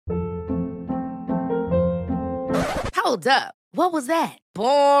Hold up. What was that?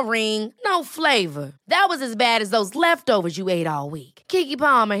 Boring. No flavor. That was as bad as those leftovers you ate all week. Keke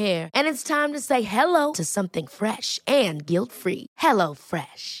Palmer here, and it's time to say hello to something fresh and guilt-free. Hello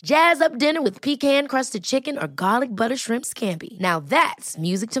Fresh. Jazz up dinner with pecan-crusted chicken or garlic butter shrimp scampi. Now that's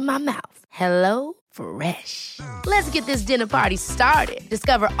music to my mouth. Hello Fresh. Let's get this dinner party started.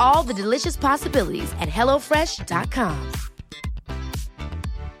 Discover all the delicious possibilities at hellofresh.com.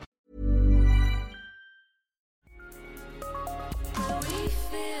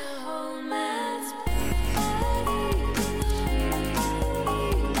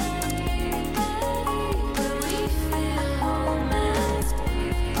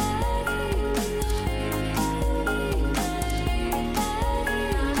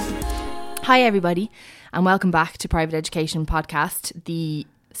 Hi everybody, and welcome back to Private Education Podcast, the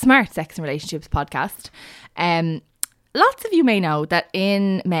Smart Sex and Relationships podcast. Lots of you may know that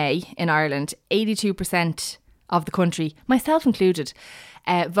in May in Ireland, 82% of the country, myself included,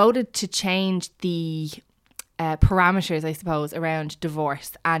 voted to change the parameters, I suppose, around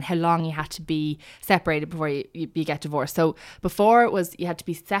divorce and how long you had to be separated before you get divorced. So before it was you had to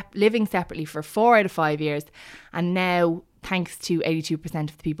be living separately for 4 out of 5 years, and now, thanks to 82%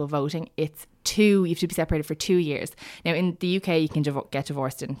 of the people voting, it's 2. You have to be separated for 2 years. Now in the UK, you can get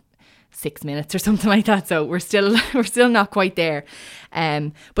divorced in 6 minutes or something like that. So we're still not quite there.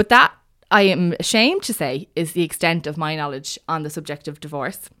 But that, I am ashamed to say, is the extent of my knowledge on the subject of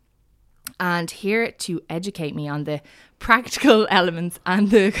divorce. And here to educate me on the practical elements and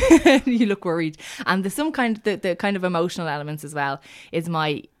the you look worried, and the kind of emotional elements as well, is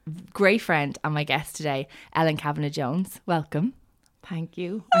my great friend and my guest today, Ellen Kavanagh-Jones. Welcome. Thank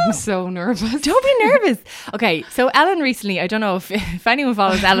you. I'm so nervous. Don't be nervous. Okay, so Ellen recently, I don't know if anyone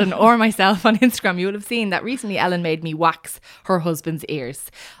follows Ellen or myself on Instagram, you will have seen that recently Ellen made me wax her husband's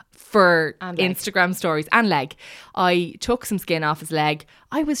ears for Instagram stories and leg. I took some skin off his leg.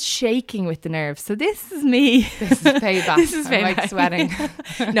 I was shaking with the nerves. So this is me. This is payback. This is payback. I'm like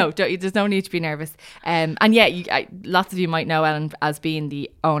sweating. No, there's no need to be nervous. And yeah, lots of you might know Ellen as being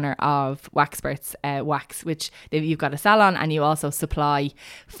the owner of Waxperts Wax, which you've got a salon, and you also supply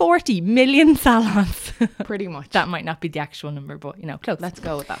 40 million salons. Pretty much. That might not be the actual number, but close. Let's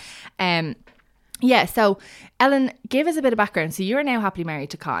go with that. Yeah, so Ellen, give us a bit of background. So you're now happily married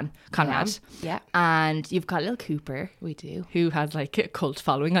to Conrad. Yeah. And you've got little Cooper. We do. Who has like a cult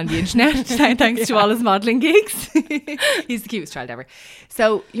following on the internet, thanks to all his modelling gigs. He's the cutest child ever.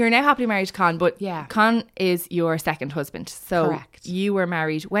 So you're now happily married to Con, but Con is your second husband. So correct. You were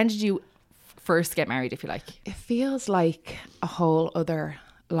married. When did you first get married, if you like? It feels like a whole other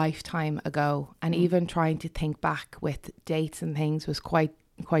lifetime ago. And even trying to think back with dates and things was quite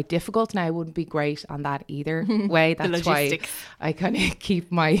difficult. Now I wouldn't be great on that either way. That's why I kind of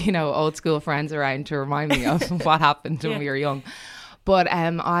keep my old school friends around to remind me of what happened when we were young. But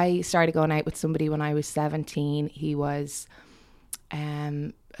I started going out with somebody when I was 17. He was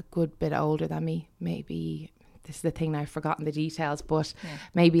a good bit older than me. Maybe this is the thing now, I've forgotten the details, but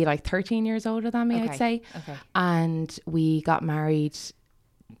maybe like 13 years older than me, I'd say. Okay. And we got married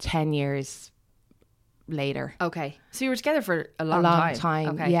 10 years later. Okay. So you were together for a long time.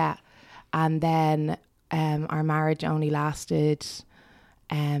 Okay. Yeah. And then our marriage only lasted,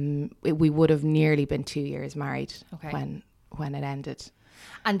 we would have nearly been 2 years married when it ended.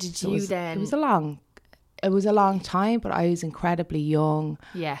 And did you then... It was a long time, but I was incredibly young.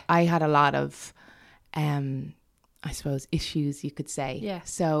 Yeah. I had a lot of, I suppose, issues, you could say. Yeah.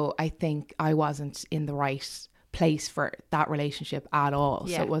 So I think I wasn't in the right place for that relationship at all.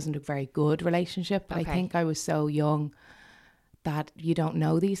 So it wasn't a very good relationship. But I think I was so young that you don't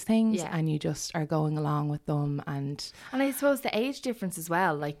know these things and you just are going along with them. And I suppose the age difference as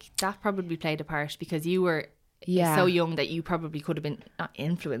well, like that probably played a part, because you were so young that you probably could have been not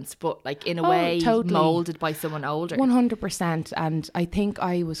influenced, but like in a way totally molded by someone older. 100%. And I think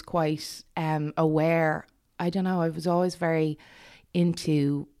I was quite aware. I don't know, I was always very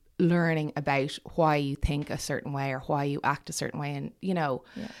into learning about why you think a certain way or why you act a certain way.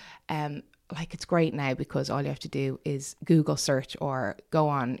 And like it's great now because all you have to do is Google search or go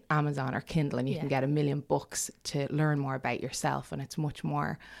on Amazon or Kindle and you can get a million books to learn more about yourself, and it's much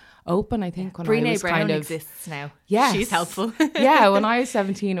more open. I think when Brené I was Brown kind of exists now. Yes. She's helpful. Yeah, when I was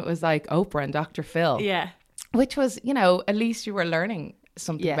 17 it was like Oprah and Dr. Phil. Yeah. Which was, at least you were learning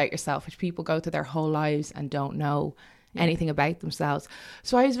something about yourself, which people go through their whole lives and don't know anything about themselves.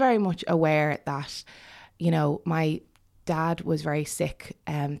 So I was very much aware that, my dad was very sick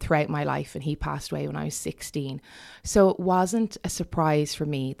throughout my life, and he passed away when I was 16. So it wasn't a surprise for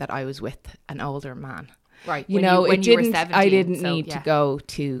me that I was with an older man. Right. You When know, when it you were didn't, 17, I didn't so, need yeah. to go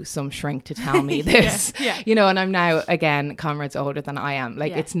to some shrink to tell me this, yeah. you know, and I'm now, again, Conrad's older than I am.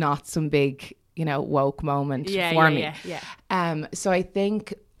 Like, Yeah. it's not some big, you know, woke moment Yeah, for yeah, me. yeah. So I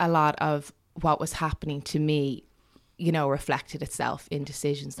think a lot of what was happening to me, you know, reflected itself in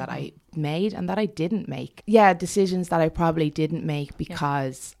decisions that I made and that I didn't make. Yeah, decisions that I probably didn't make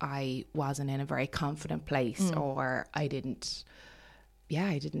because I wasn't in a very confident place or I didn't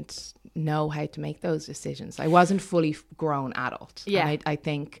know how to make those decisions. I wasn't fully grown adult. Yeah. And I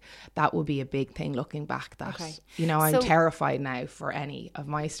think that would be a big thing looking back, that, Okay. you know, I'm So- terrified now for any of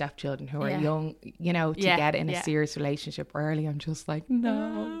my stepchildren who are Yeah. young, you know, to Yeah, get in yeah. a serious relationship early. I'm just like,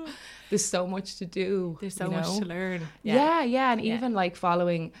 no, there's so much to do. There's so you much know? to learn. Yeah. And even like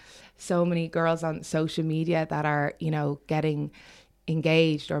following so many girls on social media that are, you know, getting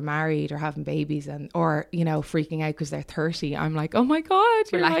engaged or married or having babies or, you know, freaking out because they're 30. I'm like, oh my God,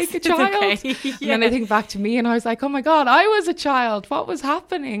 you're Relax. like a It's child. okay. And then I think back to me and I was like, oh my God, I was a child. What was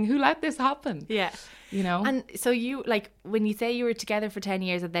happening? Who let this happen? Yeah. You know? And so you, like, when you say you were together for 10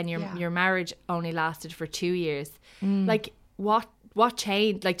 years and then your marriage only lasted for 2 years, like what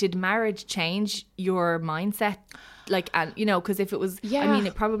changed? Like, did marriage change your mindset? Like, and you know, because if it was, I mean,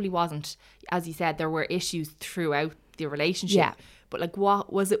 it probably wasn't, as you said, there were issues throughout the relationship. Yeah. But like,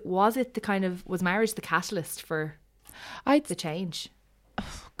 what was it? Was it the kind of, was marriage the catalyst for the change?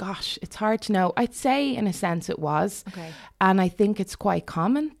 Gosh, it's hard to know. I'd say in a sense it was. Okay. And I think it's quite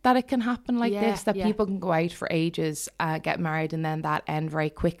common that it can happen like Yeah, this, that yeah. people can go out for ages, get married and then that end very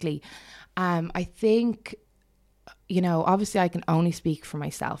quickly. I think, you know, obviously I can only speak for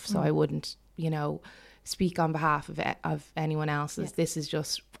myself, so I wouldn't, you know, speak on behalf of anyone else's. This is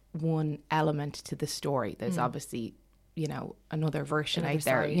just one element to the story. There's obviously, you know, another version Another out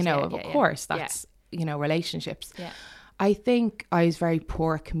there, stories, you know, yeah, of yeah, yeah. course, Yeah. that's, you know, relationships. Yeah. I think I was very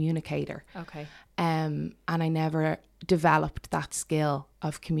poor communicator. Okay. And I never developed that skill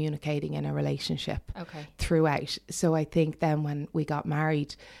of communicating in a relationship Okay. throughout. So I think then when we got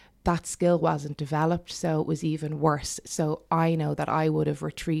married, that skill wasn't developed, so it was even worse. So I know that I would have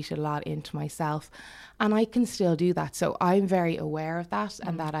retreated a lot into myself, and I can still do that. So I'm very aware of that,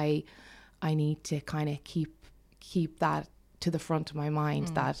 and that I need to kind of keep that to the front of my mind,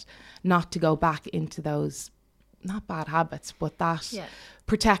 that not to go back into those, not bad habits, but that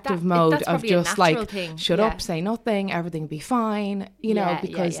protective mode that's of probably a just natural like thing. shut Yeah. up, say nothing, everything will be fine, you know, Yeah, yeah,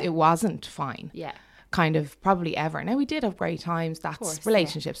 because yeah. it wasn't fine. Yeah. Kind of probably ever. Now we did have great times, that's course, yeah.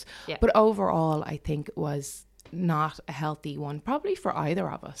 relationships. Yeah. But overall I think it was not a healthy one, probably for either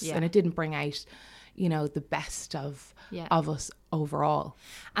of us. Yeah. And it didn't bring out, you know, the best of us overall.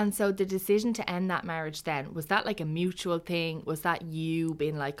 And so the decision to end that marriage then, was that like a mutual thing? Was that you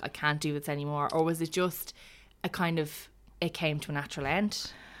being like, I can't do this anymore? Or was it just a kind of, it came to a natural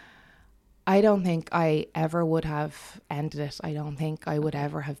end? I don't think I ever would have ended it. I don't think I would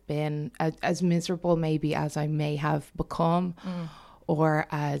ever have been as miserable maybe as I may have become, or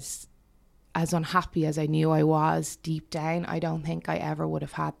as unhappy as I knew I was deep down. I don't think I ever would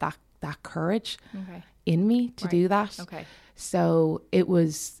have had that courage in me to do that. Okay. So it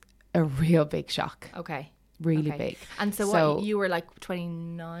was a real big shock. Okay. Really Okay. big. And so what, you were like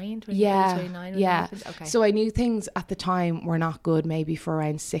 29, 28, Yeah, 29 when yeah. it happened? Okay. So I knew things at the time were not good, maybe for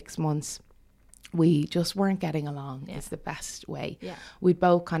around 6 months. We just weren't getting along. Is the best way. Yeah. We'd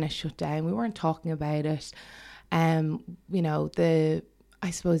both kind of shut down. We weren't talking about it. You know, I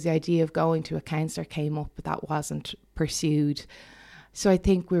suppose the idea of going to a counsellor came up, but that wasn't pursued. So I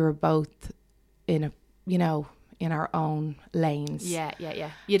think we were both in our own lanes. Yeah.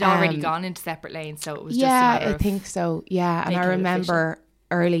 You'd already gone into separate lanes, so it was just a Yeah, matter I of think so. Yeah, and I making it remember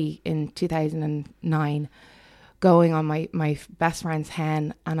early in 2009 going on my best friend's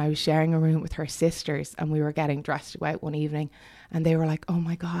hen, and I was sharing a room with her sisters, and we were getting dressed to go out one evening, and they were like, "Oh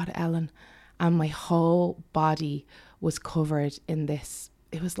my God, Ellen," and my whole body was covered in this.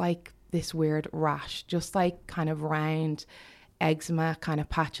 It was like this weird rash, just like kind of round eczema kind of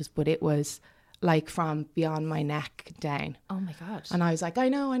patches, but it was like from beyond my neck down. Oh my God. And I was like, I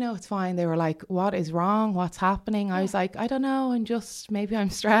know, it's fine. They were like, what is wrong? What's happening? I was like, I don't know. Maybe I'm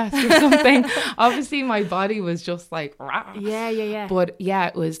stressed or something. Obviously my body was just like, rah. Yeah. But yeah,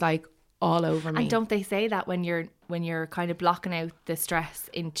 it was like all over me. And don't they say that when you're kind of blocking out the stress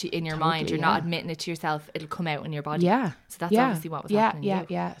in your mind, you're yeah. not admitting it to yourself, it'll come out in your body. Yeah. So that's obviously what was happening.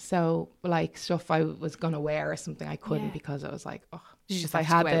 Yeah. So like stuff I was going to wear or something I couldn't because I was like, oh, You just if I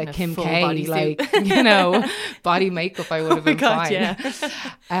have to go out had in the a Kim full K, bodysuit. like, you know, body makeup, I would have been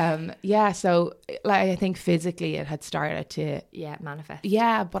fine. Yeah. So like, I think physically it had started to, manifest.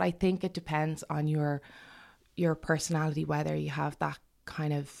 yeah, but I think it depends on your personality, whether you have that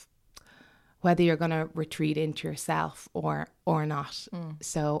kind of, whether you're going to retreat into yourself or not.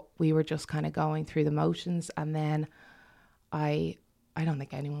 So we were just kind of going through the motions, and then I don't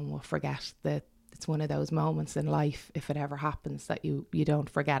think anyone will forget that it's one of those moments in life, if it ever happens, that you don't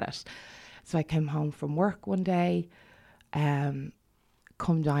forget it. So I came home from work one day.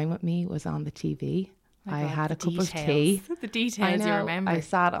 Come Dine With Me was on the TV. I had a cup of tea. The details you remember. I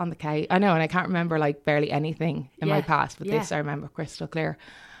sat on the couch. I know, and I can't remember like barely anything in my past, but this I remember crystal clear.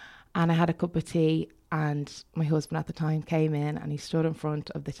 And I had a cup of tea, and my husband at the time came in, and he stood in front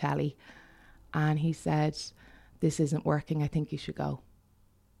of the telly, and he said, "This isn't working. I think you should go."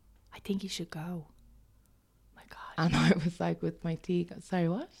 I think you should go. My God. And I was like, with my tea, sorry,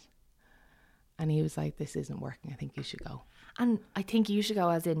 what? And he was like, "This isn't working. I think you should go." And I think you should go,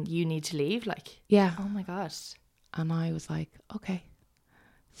 as in you need to leave, like. Yeah. Oh my God. And I was like, okay.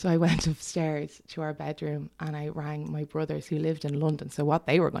 So I went upstairs to our bedroom, and I rang my brothers who lived in London. So what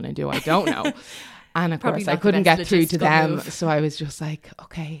they were going to do, I don't know. And of course I couldn't get through to them. So I was just like,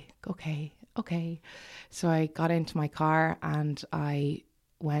 okay. So I got into my car, and I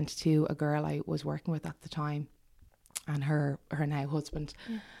went to a girl I was working with at the time, and her now husband.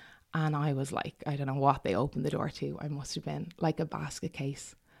 Yeah. And I was like, I don't know what they opened the door to. I must have been like a basket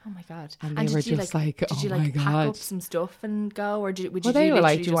case. Oh my God. And they were just like, did you like pack up some stuff and go? Or they were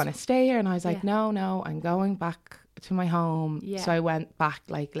like, do you want to stay here? And I was like, no, I'm going back to my home. Yeah. So I went back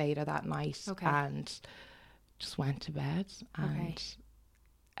like later that night and just went to bed. And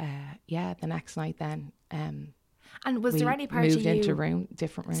the next night then, and was there any part of you moved into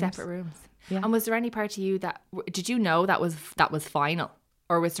different rooms, separate rooms? Yeah. And was there any part of you that did you know that was final,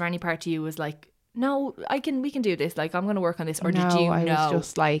 or was there any part of you was like, no, we can do this, like I'm going to work on this, or did you know? I was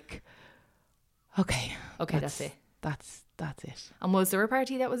just like, okay, that's it. That's it. And was there a part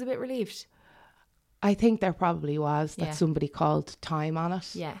of you that was a bit relieved? I think there probably was that somebody called time on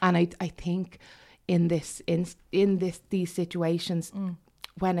it. Yeah. And I think in these situations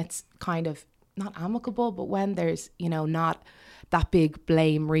when it's kind of not amicable, but when there's, not that big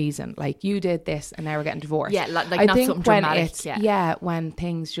blame reason, like you did this and now we're getting divorced. Yeah, like I not think something dramatic. When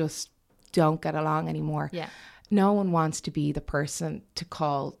things just don't get along anymore. Yeah. No one wants to be the person to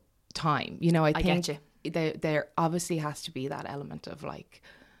call time. I think get you. There obviously has to be that element of like,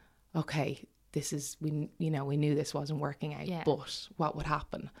 okay, this is, we knew this wasn't working out, but what would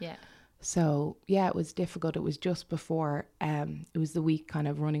happen? Yeah. So yeah, it was difficult. It was just before, it was the week kind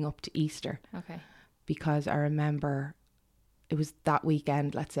of running up to Easter. Okay. Because I remember it was that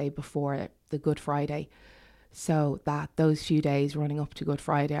weekend, let's say before the Good Friday. So those few days running up to Good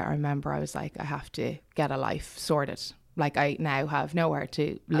Friday, I remember I was like, I have to get a life sorted. Like I now have nowhere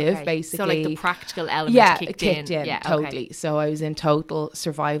to live, basically. So like the practical element kicked in. Yeah, totally. Okay. So I was in total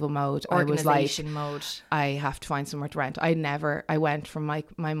survival mode. Organisation mode. I have to find somewhere to rent. I went from my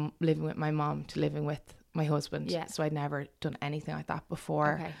living with my mom to living with my husband. Yeah. So I'd never done anything like that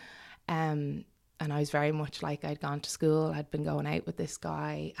before. Okay. And I was very much like, I'd gone to school, I'd been going out with this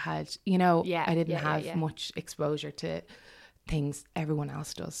guy, I didn't have much exposure to things everyone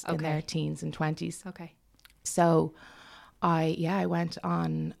else does in their teens and 20s. Okay. So I went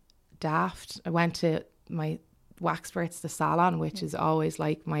on Daft. I went to my Waxperts, the salon, which is always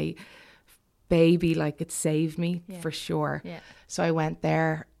like my baby, like it saved me for sure. Yeah. So I went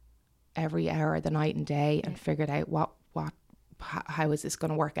there every hour of the night and day and figured out how is this going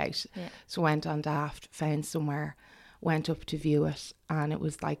to work out. Yeah. So went on Daft, found somewhere, went up to view it, and it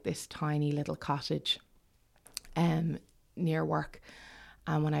was like this tiny little cottage near work.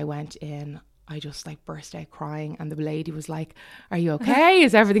 And when I went in, I just like burst out crying, and the lady was like, "Are you okay?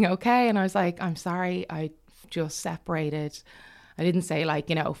 Is everything okay?" And I was like, "I'm sorry, I just separated." I didn't say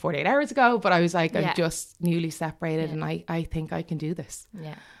 48 hours ago, but I was like, I'm just newly separated and I think I can do this.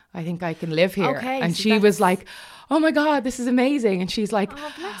 Yeah. I think I can live here. Okay, and so she was like, "Oh my God, this is amazing." And she's like,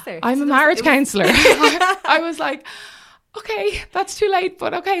 "Oh, bless her. I'm a marriage counsellor." I was like, "Okay, that's too late,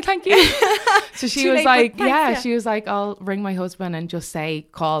 but okay, thank you." So she was like, she was like, "I'll ring my husband and just say,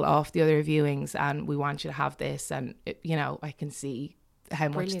 call off the other viewings and we want you to have this." And, I can see how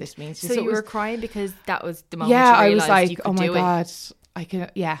much this means. So you were crying because that was the moment you realised I was like, "Oh my God, I can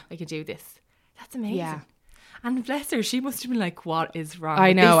do this." That's amazing. Yeah. And bless her, she must have been like, what is wrong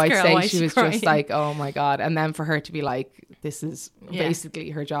I know, with this girl? I'd say she was crying? Just like, oh my God. And then for her to be like, this is basically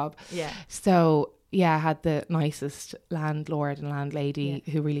her job. Yeah. So, I had the nicest landlord and landlady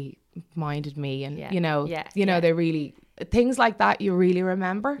who really minded me. And, they really, things like that you really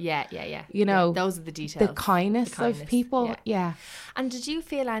remember. Yeah. Those are the details. The kindness of people. Yeah. And did you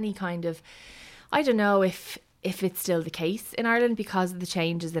feel any kind of, I don't know if if it's still the case in Ireland because of the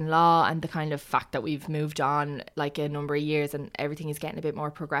changes in law and the kind of fact that we've moved on like a number of years and everything is getting a bit more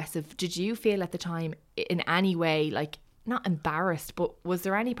progressive. Did you feel at the time in any way, like, not embarrassed, but was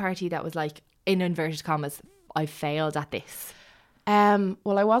there any party that was like, in inverted commas, I failed at this?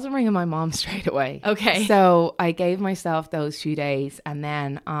 Well, I wasn't ringing my mom straight away. Okay. So I gave myself those 2 days, and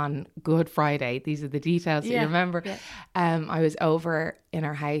then on Good Friday, these are the details you remember. Yeah. I was over in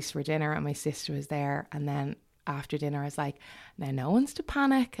her house for dinner, and my sister was there. And then after dinner, I was like, now no one's to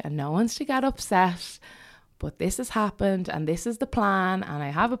panic and no one's to get upset, but this has happened and this is the plan, and I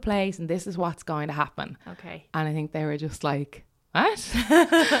have a place, and this is what's going to happen. Okay. And I think they were just like, what?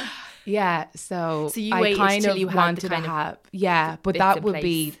 Yeah, so you I waited kind till of you had wanted the kind to of have, yeah, but that would place.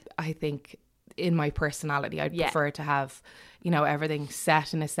 be, I think, in my personality, I'd prefer to have, you know, everything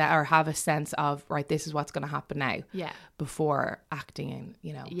set in a set, or have a sense of, right, this is what's going to happen now. Yeah. Before acting in,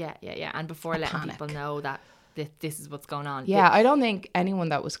 you know. Yeah. And before letting panic. people know that this is what's going on. Yeah, I don't think anyone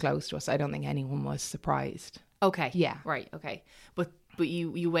that was close to us, I don't think anyone was surprised. Okay. Yeah. Right. Okay. But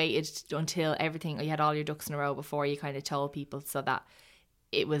you waited until everything, you had all your ducks in a row before you kind of told people, so that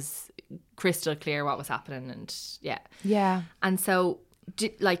it was crystal clear what was happening. And yeah. And so,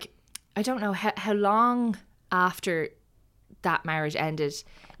 like, I don't know how long after that marriage ended,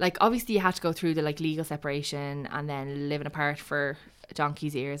 like, obviously you had to go through the like legal separation and then living apart for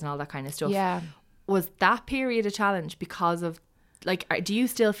donkey's ears and all that kind of stuff. Yeah. Was that period a challenge because of, like, do you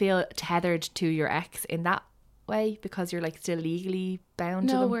still feel tethered to your ex in that way because you're like still legally bound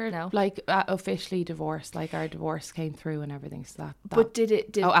to them? We're like officially divorced, like our divorce came through and everything, so that but did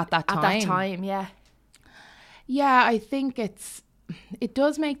at that time, yeah I think it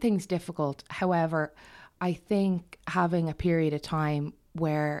does make things difficult. However, I think having a period of time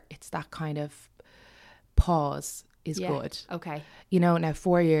where it's that kind of pause is good. Okay. You know, now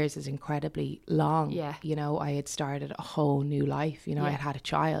 4 years is incredibly long. Yeah. You know, I had started a whole new life. You know, I had a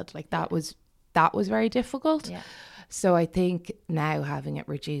child. Like that was very difficult. Yeah. So I think now having it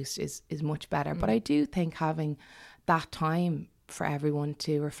reduced is much better. But I do think having that time for everyone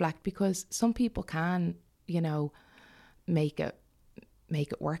to reflect, because some people can, you know, make it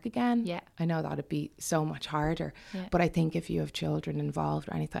work again. Yeah. I know that'd be so much harder. Yeah. But I think if you have children involved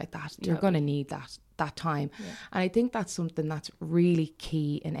or anything like that, you're going to need that time. Yeah. And I think that's something that's really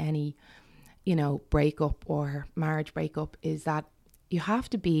key in any, you know, breakup or marriage breakup, is that you have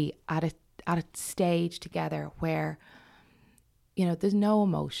to be at a stage together where, you know, there's no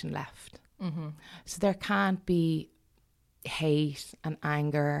emotion left. Mm-hmm. So there can't be hate and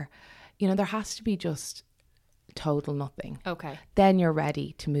anger. You know, there has to be just total nothing. Okay. Then you're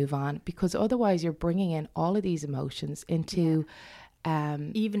ready to move on, because otherwise you're bringing in all of these emotions into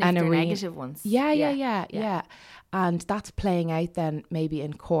even if they're negative ones. Yeah. And that's playing out then maybe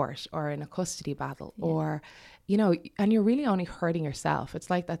in court or in a custody battle, or, you know, and you're really only hurting yourself. It's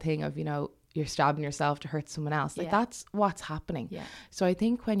like that thing of, you know, you're stabbing yourself to hurt someone else. Like that's what's happening. Yeah. So I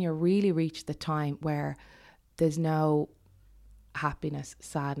think when you really reach the time where there's no happiness,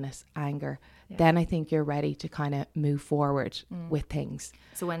 sadness, anger, then I think you're ready to kind of move forward with things.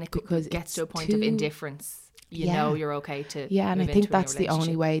 So when it gets to a point of indifference, you know you're okay to and I think that's the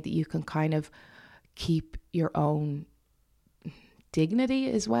only way that you can kind of keep your own dignity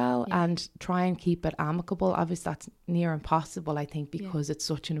as well, and try and keep it amicable. Obviously that's near impossible, I think, because it's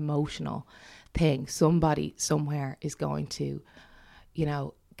such an emotional thing. Somebody somewhere is going to, you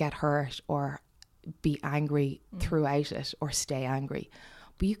know, get hurt or be angry throughout it, or stay angry,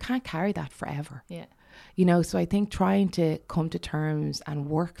 but you can't carry that forever. You know, so I think trying to come to terms and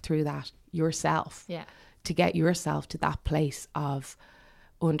work through that yourself, to get yourself to that place of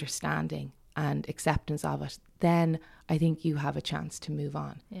understanding and acceptance of it, then I think you have a chance to move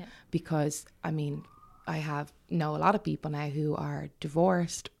on. Because I mean, I know a lot of people now who are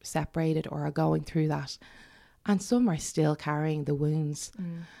divorced, separated, or are going through that, and some are still carrying the wounds.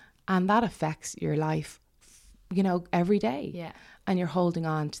 And that affects your life, you know, every day. And you're holding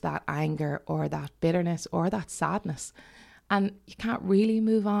on to that anger or that bitterness or that sadness. And you can't really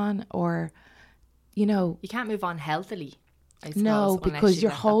move on, or, you know. You can't move on healthily, I suppose. No, because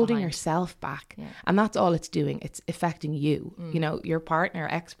you're holding yourself back. And that's all it's doing. It's affecting you. You know, your partner,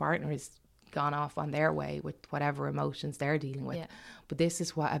 ex-partner has gone off on their way with whatever emotions they're dealing with. But this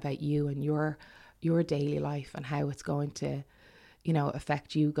is what about you and your daily life, and how it's going to, you know,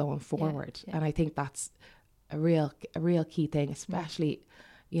 affect you going forward. And I think that's a real key thing, especially,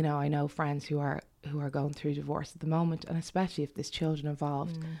 you know, I know friends who are going through divorce at the moment, and especially if there's children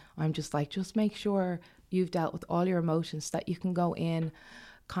involved. I'm just like, just make sure you've dealt with all your emotions, so that you can go in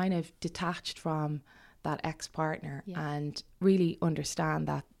kind of detached from that ex-partner and really understand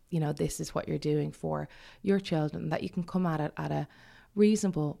that you know, this is what you're doing for your children, that you can come at it at a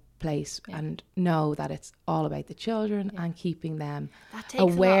reasonable place and know that it's all about the children and keeping them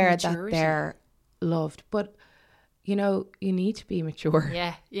aware that they're loved. But you know, you need to be mature.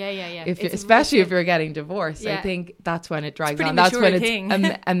 Yeah. Especially if you're getting divorced. I think that's when it drags on. That's when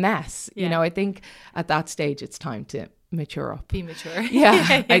it's a mess. You know, I think at that stage it's time to mature up. Be mature.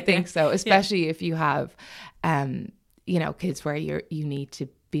 Yeah, I think so. Especially if you have, you know, kids where you need to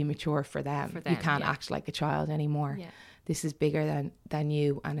be mature for them. You can't act like a child anymore. Yeah. This is bigger than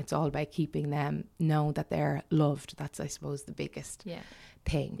you, and it's all about keeping them know that they're loved. That's, I suppose, the biggest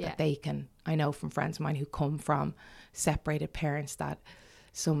thing that they can. I know from friends of mine who come from separated parents that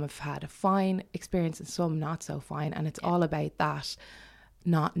some have had a fine experience and some not so fine, and it's all about that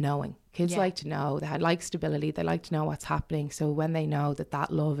not knowing. Kids like to know, they like stability, they like to know what's happening. So when they know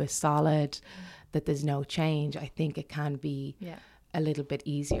that love is solid, that there's no change, I think it can be a little bit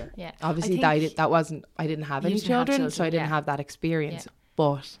easier. Obviously I didn't have any children, so I didn't have that experience.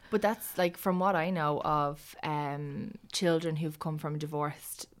 But that's like, from what I know of children who've come from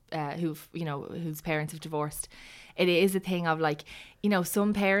divorced, whose parents have divorced, it is a thing of like, you know,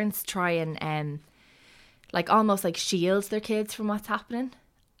 some parents try and like almost like shield their kids from what's happening,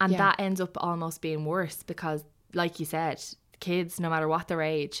 and that ends up almost being worse, because like you said, kids, no matter what their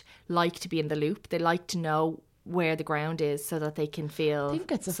age, like to be in the loop. They like to know where the ground is so that they can feel. I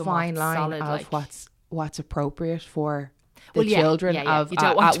think it's a fine line solid, of like, what's appropriate for the children of you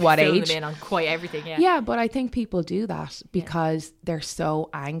don't want at to what fill age. them in on quite everything. But I think people do that because they're so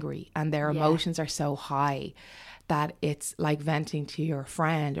angry and their emotions are so high that it's like venting to your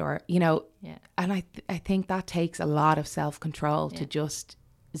friend, or you know. And I think that takes a lot of self-control to just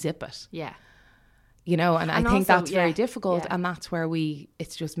zip it. You know, and I think also, that's very difficult, and that's where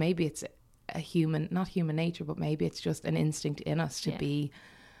it's just, maybe it's not human nature, but maybe it's just an instinct in us to be,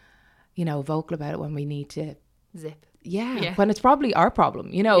 you know, vocal about it when we need to zip. When it's probably our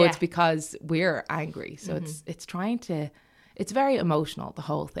problem, you know. It's because we're angry, so it's very emotional, the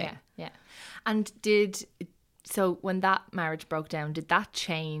whole thing. And so when that marriage broke down, did that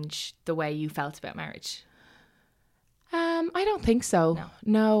change the way you felt about marriage? I don't think so.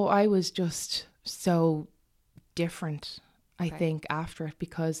 No, I was just so different, I think, after it,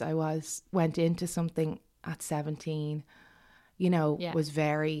 because I went into something at 17, you know, was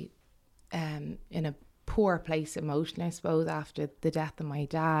very in a poor place emotionally, I suppose, after the death of my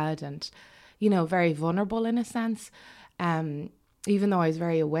dad, and, you know, very vulnerable in a sense. Even though I was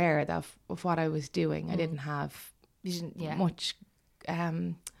very aware of what I was doing, I didn't have much, I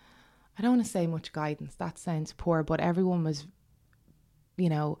don't want to say much guidance, that sounds poor, but everyone was, you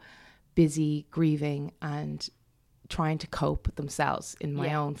know, busy grieving and trying to cope with themselves in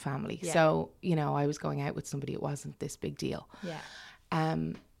my own family. So, you know, I was going out with somebody, it wasn't this big deal.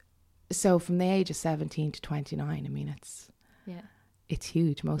 So from the age of 17 to 29, I mean, it's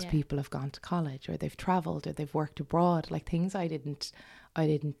huge. Most people have gone to college, or they've traveled, or they've worked abroad, like things I didn't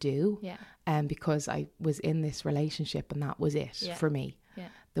do. Because I was in this relationship, and that was it for me.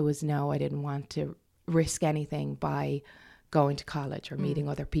 There was I didn't want to risk anything by going to college or meeting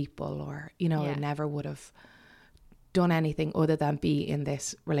other people, or, you know, I never would have done anything other than be in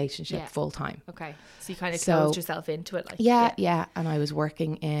this relationship full time. Okay. So you kind of closed yourself into it, like. And I was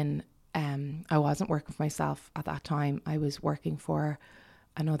working in, I wasn't working for myself at that time. I was working for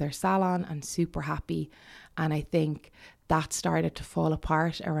another salon and super happy. And I think that started to fall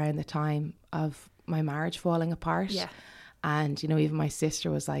apart around the time of my marriage falling apart. And, you know, even my sister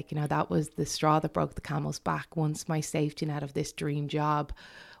was like, you know, that was the straw that broke the camel's back. Once my safety net of this dream job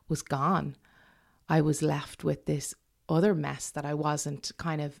was gone, I was left with this other mess that I wasn't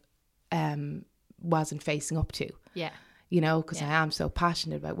facing up to. You know, because I am so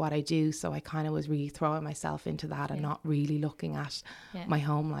passionate about what I do. So I kind of was really throwing myself into that and not really looking at my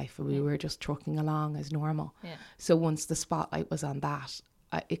home life. We were just trucking along as normal. So once the spotlight was on that,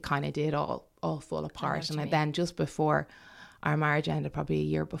 it kind of did all fall apart. And then just before our marriage ended, probably a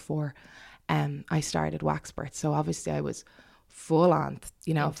year before, I started Waxpert. So obviously I was full on,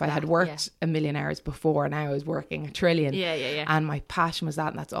 you know, if I had worked a million hours before, now I was working 1 trillion. And my passion was that,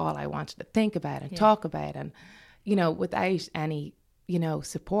 and that's all I wanted to think about and talk about. And, you know, without any, you know,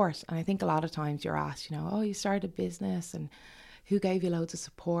 support. And I think a lot of times you're asked, you know, oh, you started a business, and who gave you loads of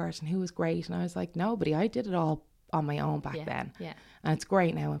support, and who was great? And I was like, nobody. I did it all on my own back then. And it's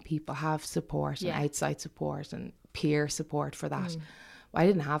great now when people have support and outside support and peer support for that. I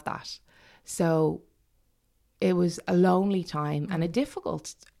didn't have that. So it was a lonely time and a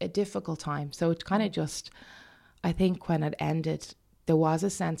difficult time. So it kind of just, I think when it ended, there was a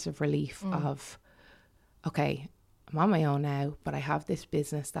sense of relief of, okay, I'm on my own now, but I have this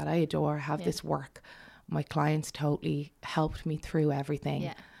business that I adore, I have this work. My clients totally helped me through everything.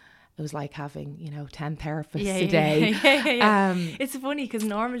 Yeah. It was like having, 10 therapists a day. It's funny because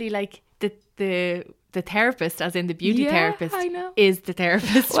normally like the therapist, as in the beauty Yeah, therapist, I know. is the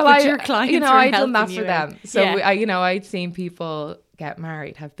therapist. Well, but your clients are I'd done that helping for you them. out. So, Yeah. I'd seen people get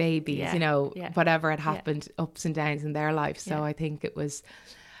married, have babies, Yeah. whatever had happened, ups and downs in their life. So Yeah. I think it was,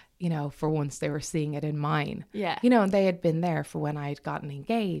 for once they were seeing it in mine. Yeah. And they had been there for when I'd gotten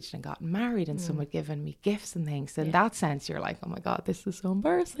engaged and gotten married and someone had given me gifts and things. In that sense, you're like, oh my God, this is so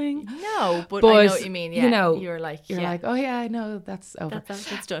embarrassing. No, but I know what you mean. Yeah. You're like, oh yeah, I know that's over.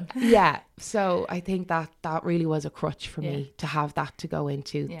 that's done. Yeah. So I think that really was a crutch for me to have that to go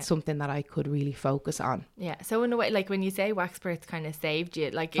into something that I could really focus on. Yeah. So in a way, like when you say wax birth kind of saved you,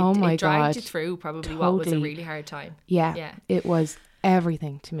 like it, Oh my it dragged God. you through probably what was a Totally. really hard time. Yeah. Yeah. It was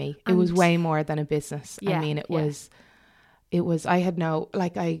everything to me. It was And- way more than a business. Yeah, I mean, it yeah. was, I had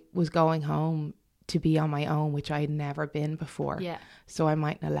I was going home to be on my own, which I had never been before. Yeah. So I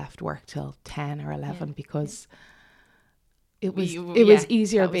mightn't have left work till 10 or 11 because it was Yeah,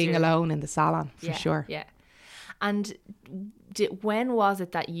 easier that was being your- alone in the salon for Yeah, sure. Yeah. And when was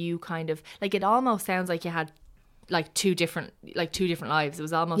it that you kind of like? It almost sounds like you had like two different lives. It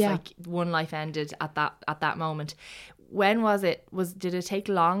was almost Yeah. like one life ended at that moment. When was it? Did it take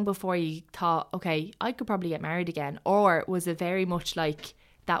long before you thought, okay, I could probably get married again, or was it very much like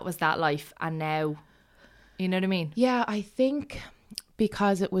that was that life and now, you know what I mean? Yeah, I think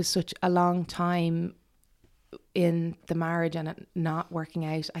because it was such a long time in the marriage and it not working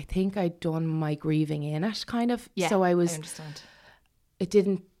out, I think I'd done my grieving in it kind of. Yeah. So I I understand.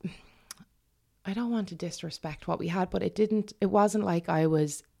 I don't want to disrespect what we had, but it wasn't like I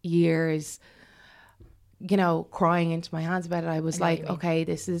was years, crying into my hands about it. I was know what like, you mean. okay,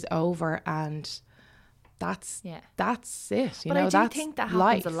 this is over and that's it. But I do that's think that happens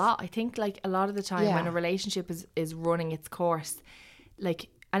life. a lot. I think like a lot of the time Yeah. when a relationship is running its course, like,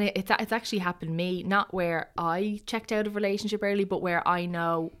 and it's actually happened to me, not where I checked out of a relationship early, but where I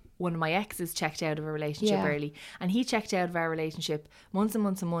know one of my exes checked out of a relationship Yeah. early, and he checked out of our relationship months and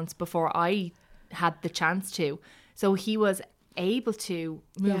months and months before I had the chance to. So he was able to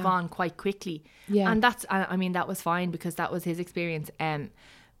move Yeah. on quite quickly. Yeah. And I mean, that was fine because that was his experience.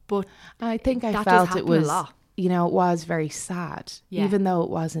 But I think I that does felt happen it a was, lot. it was very sad, Yeah. even though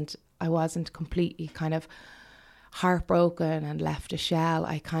I wasn't completely kind of heartbroken and left a shell.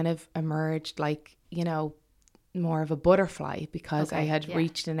 I kind of emerged like, more of a butterfly because I Okay, had yeah.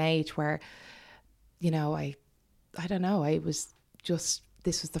 reached an age where, I don't know, I was just,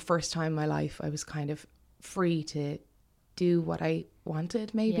 this was the first time in my life I was kind of free to do what I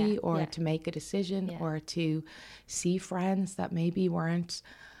wanted maybe, Yeah, or yeah. to make a decision, Yeah. or to see friends that maybe weren't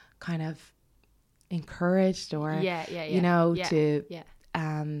kind of encouraged, or yeah. Yeah. to Yeah.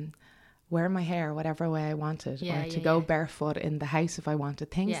 wear my hair whatever way I wanted, Yeah, or to yeah, go yeah. barefoot in the house if I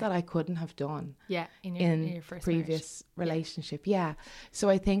wanted, things Yeah. that I couldn't have done Yeah. In in your first previous relationship. Yeah. So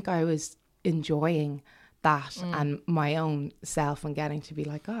I think I was enjoying that Mm. and my own self, and getting to be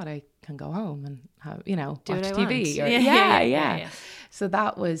like, God, I can go home and have, Do watch what I TV. want. Or, Yeah. So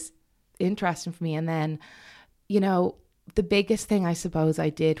that was interesting for me. And then, the biggest thing I suppose I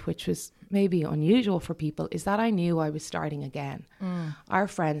did, which was maybe unusual for people, is that I knew I was starting again. Our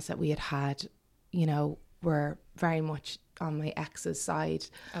friends that we had, were very much on my ex's side.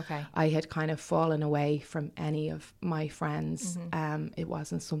 Okay. I had kind of fallen away from any of my friends. Mm-hmm. It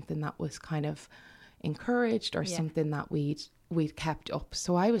wasn't something that was kind of encouraged, or Yeah. something that we'd kept up.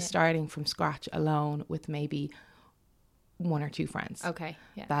 So I was starting from scratch alone with maybe one or two friends Okay.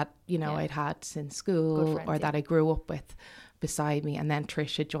 Yeah. that I'd had since school, Good friends, or yeah. that I grew up with beside me. And then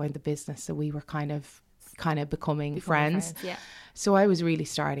Trish had joined the business, so we were kind of becoming friends. Yeah. So I was really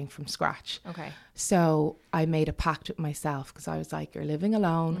starting from scratch. Okay. So I made a pact with myself, because I was like, you're living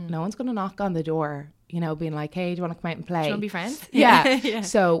alone. No one's going to knock on the door, being like, hey, do you want to come out and play? Do you want to be friends? Yeah. Yeah.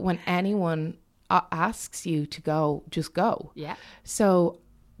 So when anyone asks you to go, just go. Yeah. So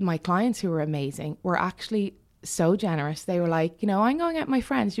my clients, who were amazing, were actually so generous. They were like, I'm going out with my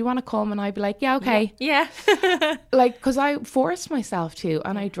friends. Do you want to come? And I'd be like, yeah, okay. Yeah. Like, because I forced myself to,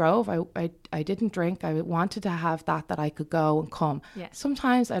 and I drove. I didn't drink. I wanted to have that I could go and come. Yeah.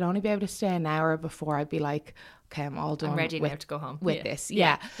 Sometimes I'd only be able to stay an hour before I'd be like, okay, I'm all done. I'm ready with now to go home. with Yeah. this.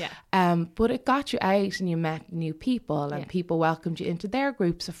 Yeah. But it got you out, and you met new people, and Yeah. people welcomed you into their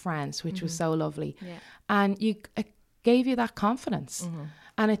groups of friends, which was so lovely. Yeah. And it gave you that confidence. Mm-hmm.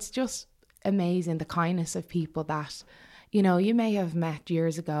 And it's just amazing, the kindness of people that, you may have met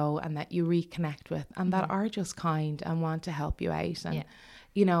years ago and that you reconnect with, and that are just kind and want to help you out. And,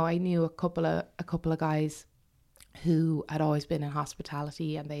 Yeah. I knew a couple of guys who had always been in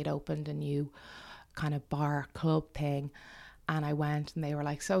hospitality, and they'd opened a new kind of bar club thing. And I went, and they were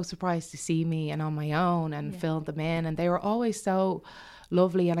like so surprised to see me and on my own, and filled them in. And they were always so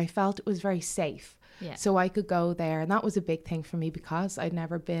lovely, and I felt it was very safe. Yeah. So I could go there, and that was a big thing for me because I'd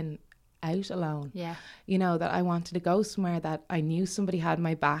never been out alone. Yeah. You know, that I wanted to go somewhere that I knew somebody had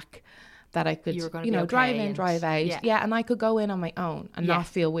my back, that I could, drive in, drive out. Yeah, and I could go in on my own and not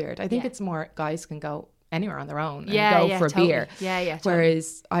feel weird. I think it's more guys can go anywhere on their own and go for a beer. Yeah.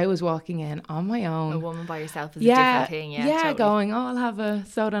 Whereas I was walking in on my own. A woman by yourself is a different thing. Yeah, totally. Going, I'll have a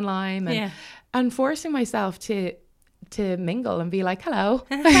soda and lime, and forcing myself to mingle and be like, hello.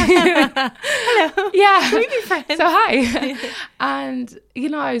 Hello. Yeah. Can we be friends? So hi. And,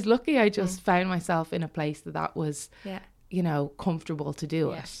 I was lucky. I just found myself in a place that was, comfortable to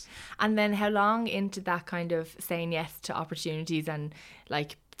do it. And then how long into that kind of saying yes to opportunities and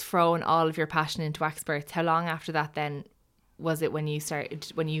like throwing all of your passion into Waxperts, how long after that then was it when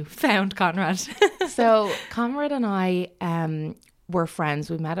you found Conrad? So Conrad and I were friends.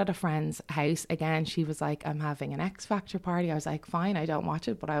 We met at a friend's house. Again, she was like, I'm having an X Factor party. I was like, fine, I don't watch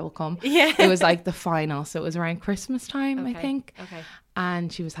it, but I will come. Yeah. It was like the final. So it was around Christmas time, I think. Okay.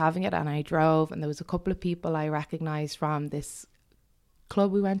 And she was having it, and I drove, and there was a couple of people I recognised from this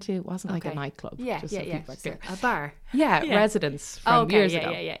club we went to. It wasn't like a nightclub. A bar. Yeah, residents from years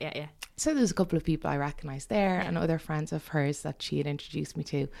ago. Yeah. So there was a couple of people I recognised there, and other friends of hers that she had introduced me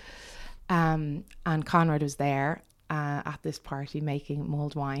to. And Conrad was there at this party making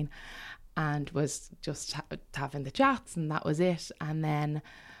mulled wine, and was just having the chats, and that was it. And then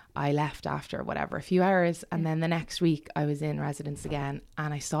I left after a few hours, and then the next week I was in residence again,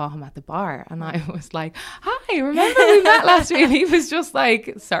 and I saw him at the bar, and I was like, hi, remember we met last week? And he was just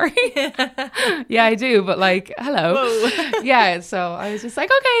like, sorry. Yeah, I do, but like, hello. Whoa. Yeah, so I was just like,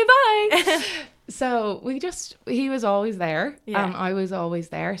 okay, bye. So he was always there, and I was always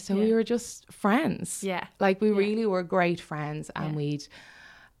there, so we were just friends. Yeah. Like we really were great friends, and we'd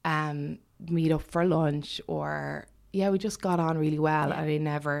meet up for lunch, or we just got on really well, and I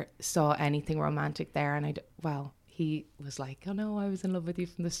never saw anything romantic there. And he was like, oh no, I was in love with you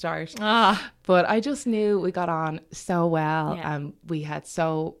from the start. But I just knew we got on so well, and we had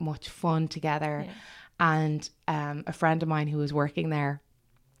so much fun together. And a friend of mine who was working there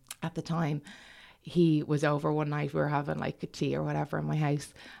at the time, he was over one night. We were having like a tea or whatever in my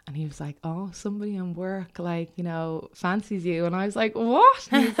house, and he was like, oh, somebody in work fancies you. And I was like, what?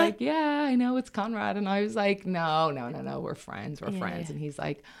 And he was like, yeah, I know, it's Conrad. And I was like, no, we're friends. And he's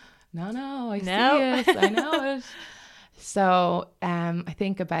like, no, I see it, I know it. So I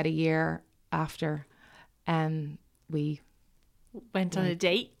think about a year after we went on a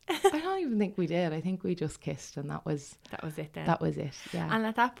date. I don't even think we did. I think we just kissed, and that was it then. That was it, yeah. And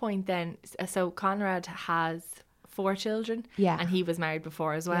at that point then, so Conrad has 4 children, and he was married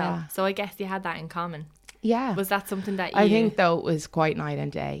before as well. Yeah. So I guess you had that in common. Yeah. Was that something that I think though it was quite night and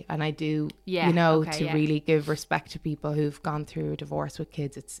day, and I do, really give respect to people who've gone through a divorce with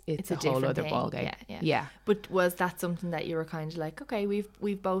kids. It's a whole other ballgame. Yeah. But was that something that you were kind of like, okay,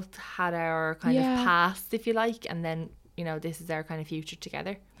 we've both had our kind of past, if you like, and then this is our kind of future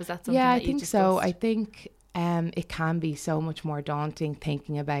together? Was that something that you discussed? So. I think it can be so much more daunting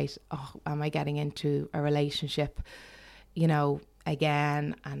thinking about, am I getting into a relationship,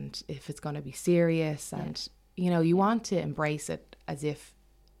 again, and if it's going to be serious, and you want to embrace it as if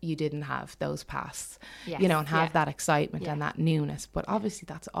you didn't have those pasts, and have that excitement and that newness. But obviously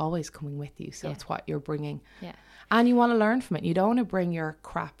that's always coming with you, so it's what you're bringing. Yeah. And you want to learn from it. You don't want to bring your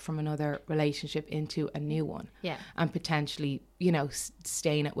crap from another relationship into a new one. Yeah. And potentially,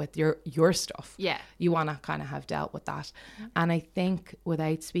 stain it with your stuff. Yeah. You want to kind of have dealt with that. Mm-hmm. And I think,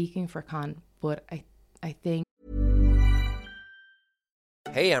 without speaking for Con, but I think...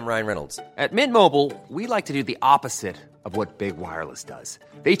 Hey, I'm Ryan Reynolds. At Mint Mobile, we like to do the opposite of what Big Wireless does.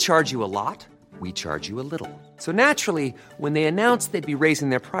 They charge you a lot. We charge you a little. So naturally, when they announced they'd be raising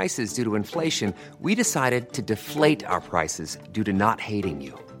their prices due to inflation, we decided to deflate our prices due to not hating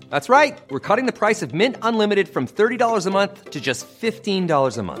you. That's right. We're cutting the price of Mint Unlimited from $30 a month to just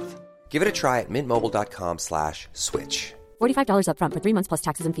 $15 a month. Give it a try at mintmobile.com/switch. $45 up front for 3 months plus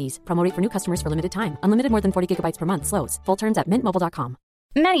taxes and fees. Promo rate for new customers for limited time. Unlimited more than 40 gigabytes per month. Slows full terms at mintmobile.com.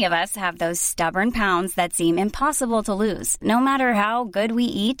 Many of us have those stubborn pounds that seem impossible to lose, no matter how good we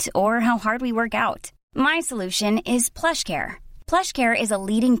eat or how hard we work out. My solution is PlushCare. PlushCare is a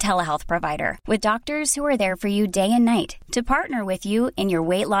leading telehealth provider with doctors who are there for you day and night to partner with you in your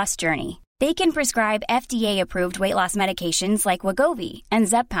weight loss journey. They can prescribe FDA-approved weight loss medications like Wegovy and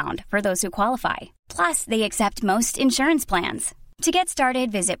Zepbound for those who qualify. Plus, they accept most insurance plans. To get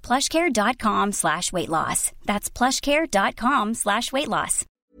started, visit plushcare.com/weightloss. That's plushcare.com/weightloss.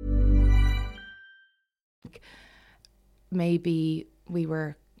 Maybe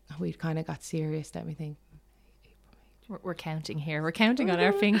we'd kind of got serious, don't we think? We're counting here. We're counting on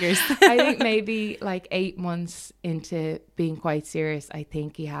our fingers. I think maybe like 8 months into being quite serious, I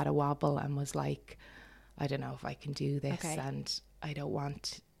think he had a wobble and was like, I don't know if I can do this, and I don't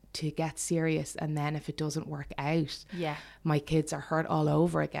want to get serious. And then if it doesn't work out, my kids are hurt all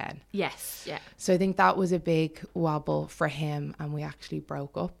over again. Yes, yeah. So I think that was a big wobble for him, and we actually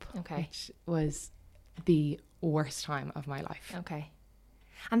broke up, which was the worst time of my life. Okay.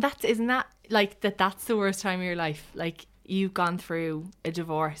 And isn't that like that's the worst time of your life? Like, you've gone through a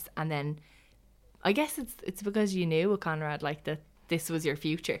divorce, and then I guess it's because you knew with Conrad, like, that this was your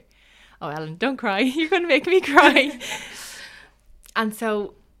future. Oh, Ellen, don't cry. You're going to make me cry. And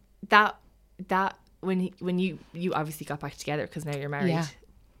so that when you obviously got back together because now you're married. Yeah.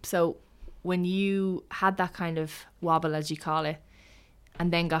 So when you had that kind of wobble, as you call it,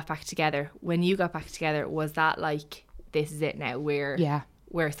 and then got back together, when you got back together, was that like, this is it now, we're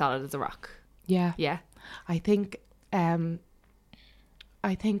solid as a rock? Yeah. Yeah. I think that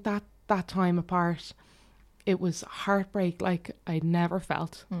time apart, it was heartbreak like I'd never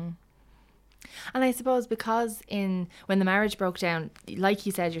felt. And I suppose because when the marriage broke down, like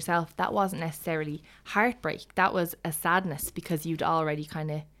you said yourself, that wasn't necessarily heartbreak. That was a sadness because you'd already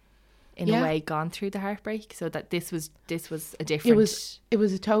kind of, in a way, gone through the heartbreak. So that this was a different. It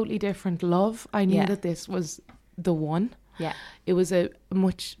was a totally different love. I knew that this was the one. Yeah. It was a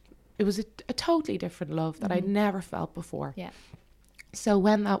totally different love that I'd never felt before. Yeah. So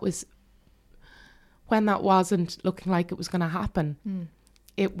when that wasn't looking like it was going to happen,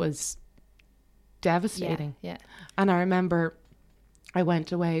 it was devastating. Yeah. And I remember I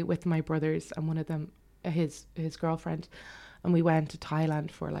went away with my brothers and one of them, his girlfriend, and we went to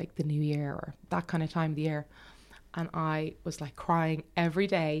Thailand for like the New Year or that kind of time of the year. And I was like crying every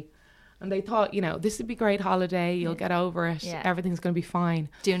day. And they thought, this would be a great holiday. You'll get over it. Yeah. Everything's going to be fine.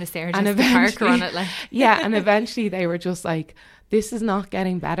 Doing a Sarah Jessica Parker on it. Like. Yeah. And eventually they were just like, this is not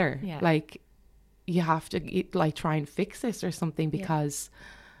getting better. Yeah. Like, you have to like try and fix this or something because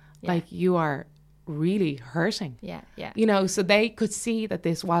like you are really hurting. Yeah. Yeah. So they could see that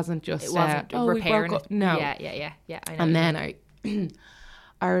this wasn't just repairing it. No. Yeah. I know. And then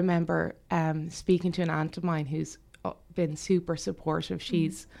I remember speaking to an aunt of mine who's been super supportive.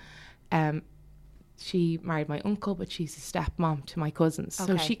 She married my uncle, but she's a stepmom to my cousins.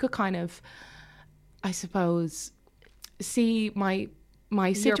 So she could kind of, I suppose, see my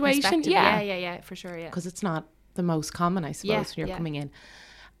situation. Yeah, for sure. Yeah. Because it's not the most common, I suppose, when you're coming in.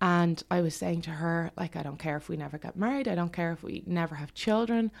 And I was saying to her, like, I don't care if we never get married. I don't care if we never have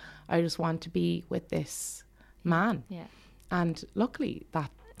children. I just want to be with this man. Yeah. And luckily that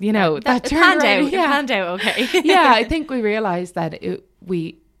turned panned out. It panned out okay. Yeah, I think we realised that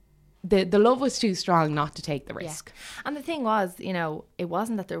the love was too strong not to take the risk. Yeah. And the thing was, it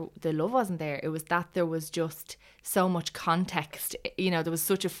wasn't that the love wasn't there. It was that there was just so much context. There was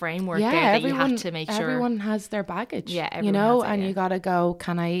such a framework there that you had to make sure. Everyone has their baggage. Yeah, everyone has it, you got to go,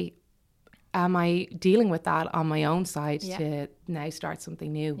 am I dealing with that on my own side to now start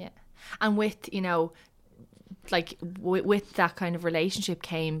something new? Yeah. And with, like with that kind of relationship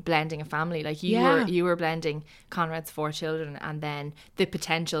came blending a family. Like you were blending Conrad's 4 children, and then the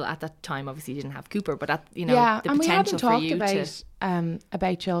potential at that time, obviously you didn't have Cooper, but the potential for you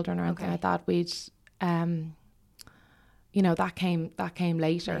about children or anything like that. We'd that came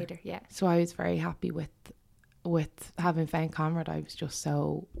later. Yeah. So I was very happy with having found Conrad. I was just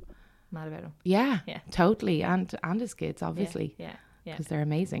so mad about him. Yeah. Totally. And his kids, obviously. Yeah. Because they're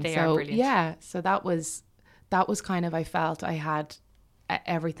amazing. They are brilliant. Yeah. So that was kind of, I felt I had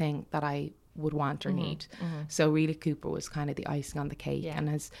everything that I would want or need. Mm-hmm. So really Cooper was kind of the icing on the cake. Yeah. And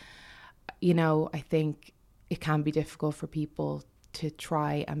as I think it can be difficult for people to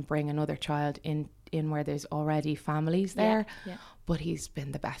try and bring another child in where there's already families there. Yeah. But he's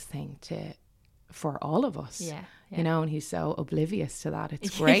been the best thing for all of us. Yeah. And he's so oblivious to that.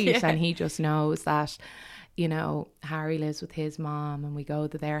 It's great. And he just knows that Harry lives with his mom and we go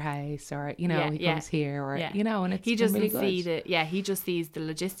to their house, or he comes here, or and it's he doesn't really good. he just sees the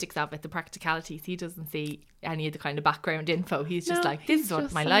logistics of it, the practicalities. He doesn't see any of the kind of background info. He's just like, this is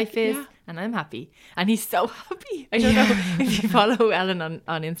what my life is, and I'm happy, and he's so happy. I don't know if you follow Ellen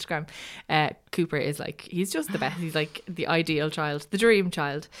on Instagram. Cooper is like, he's just the best. He's like the ideal child, the dream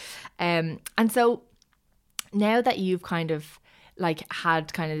child, and so now that you've kind of like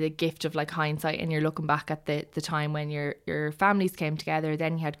had kind of the gift of like hindsight, and you're looking back at the time when your families came together,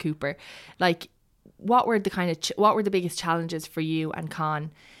 then you had Cooper, like what were the biggest challenges for you and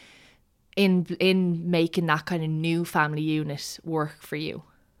Con in making that kind of new family unit work for you?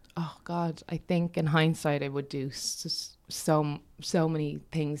 Oh God, I think in hindsight I would do so many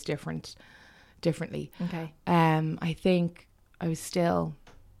things differently. Okay. I think I was still,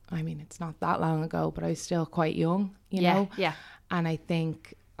 I mean, it's not that long ago, but I was still quite young, you know? Yeah. And I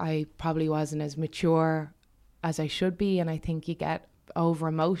think I probably wasn't as mature as I should be. And I think you get over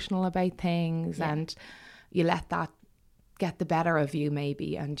emotional about things and you let that get the better of you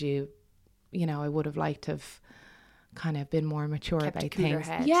maybe. And you know, I would have liked to have kind of been more mature about things.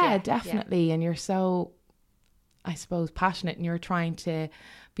 Head. Yeah, definitely. Yeah. And you're so, I suppose, passionate, and you're trying to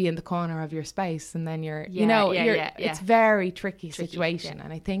be in the corner of your space, and then you're it's very tricky situation.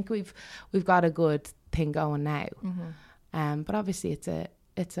 And I think we've got a good thing going now. But obviously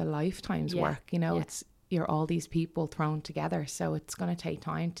it's a lifetime's work, you know. You're all these people thrown together, so it's going to take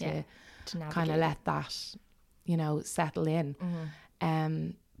time to kind of let that, you know, settle in.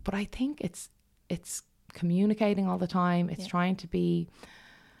 But I think it's communicating all the time. It's trying to be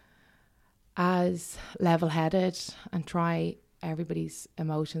as level-headed and try everybody's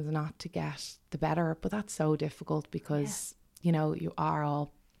emotions not to get the better. But that's so difficult because, you know, you are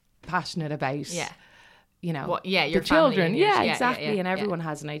all passionate about, you know, your children. Yeah, exactly. And everyone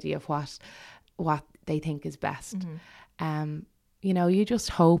has an idea of what they think is best. You know, you just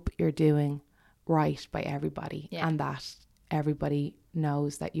hope you're doing right by everybody and that everybody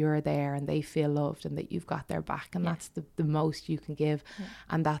knows that you're there and they feel loved and that you've got their back, and that's the most you can give.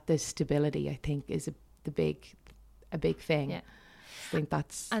 And that there's stability, I think, is a big thing. I think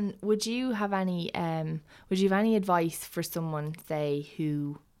that's. And would you have any advice for someone, say,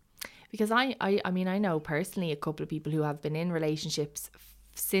 who, because I mean I know personally a couple of people who have been in relationships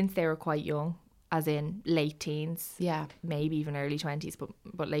since they were quite young, as in late teens, maybe even early 20s,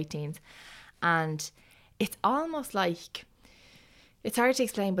 but late teens, and it's almost like, it's hard to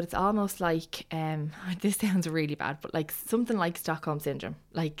explain, but it's almost like, this sounds really bad, but like something like Stockholm Syndrome.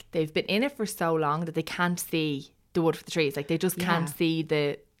 Like they've been in it for so long that they can't see the wood for the trees. Like they just can't see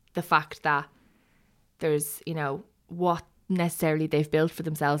the fact that there's, you know, what necessarily they've built for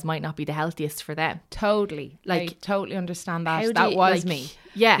themselves might not be the healthiest for them. Totally. Like, I totally understand that. That was me.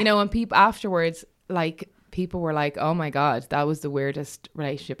 Yeah. You know, when people afterwards, like, people were like, oh my God, that was the weirdest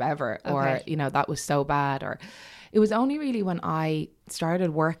relationship ever. Okay. Or, you know, that was so bad. Or it was only really when I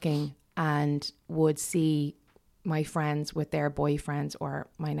started working and would see my friends with their boyfriends, or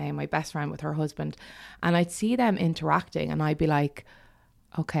my best friend with her husband, and I'd see them interacting and I'd be like,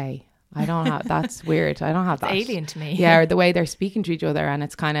 okay, I don't have, that's weird. I don't have that. It's alien to me. Yeah, or the way they're speaking to each other, and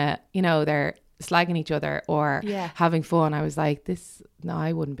it's kind of, you know, they're slagging each other or having fun. I was like, no,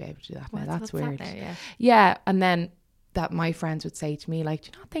 I wouldn't be able to do that now. That's weird. That there, yeah. And then that my friends would say to me, like,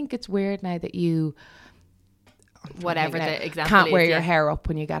 do you not think it's weird now that you, whatever the example can't wear your hair up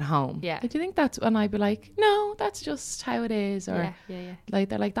when you get home? Yeah. Like, do you think that's, and I'd be like, no, that's just how it is. Or like,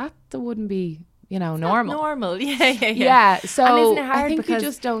 they're like, that wouldn't be, you know, normal. Yeah. So and isn't it hard, I think you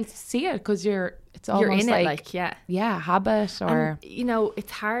just don't see it because it's almost you're in like, it, habit. Or, and, you know,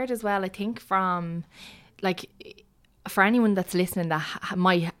 it's hard as well, I think, from like, for anyone that's listening that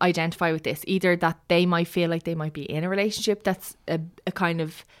might identify with this, either that they might feel like they might be in a relationship that's a kind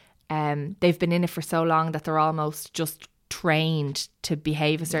of, they've been in it for so long that they're almost just trained to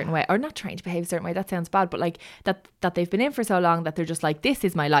behave a certain way, or not trained to behave a certain way, that sounds bad, but like that they've been in for so long that they're just like, this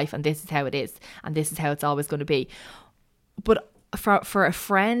is my life and this is how it is and this is how it's always going to be. But for a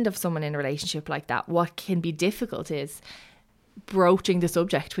friend of someone in a relationship like that, what can be difficult is broaching the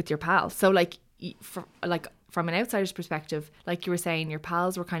subject with your pals. So like, from an outsider's perspective, like you were saying, your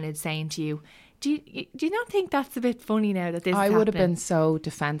pals were kind of saying to you, do you not think that's a bit funny now that this is happening? I would have been so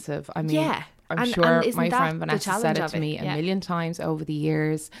defensive. I mean, I'm sure my friend Vanessa said it to me a million times over the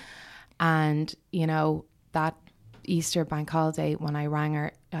years. And, you know, that Easter bank holiday when I rang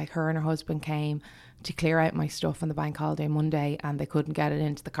her, like her and her husband came to clear out my stuff on the bank holiday Monday, and they couldn't get it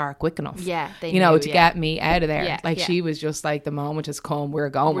into the car quick enough. Yeah, they knew, to get me out of there. She was just like, the moment has come, we're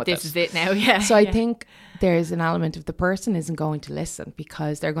going with this. This is it now. Yeah. So I think there's an element of the person isn't going to listen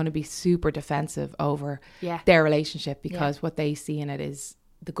because they're going to be super defensive over their relationship because what they see in it is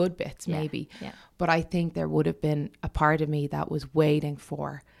the good bits, maybe. Yeah. But I think there would have been a part of me that was waiting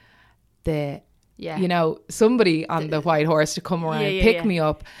for the, you know, somebody on the white horse to come around, pick me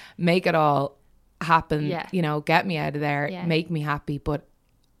up, make it all happen, you know, get me out of there, make me happy. But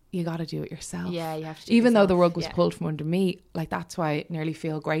you got to do it yourself. Yeah, you have to do even though the rug was pulled from under me, like, that's why I nearly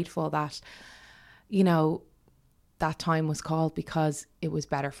feel grateful that, you know, that time was called, because it was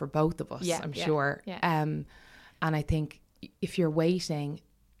better for both of us, I'm sure. And I think if you're waiting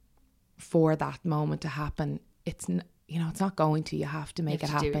for that moment to happen. It's not going to. You have to make it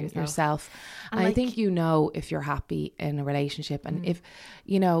happen yourself. And I think if you're happy in a relationship, and if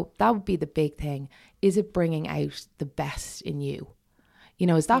that would be the big thing. Is it bringing out the best in you?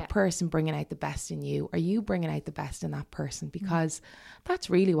 Is that person bringing out the best in you? Are you bringing out the best in that person? Because that's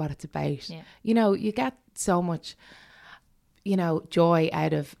really what it's about. Yeah. You get so much, joy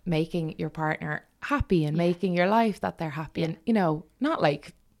out of making your partner happy and making your life that they're happy. And, not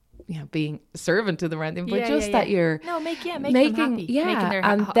like, being a servant to them or anything, but that you're making them happy. Yeah. Making their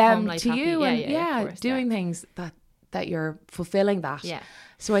and them to happy. You. And course, doing things that you're fulfilling that. Yeah.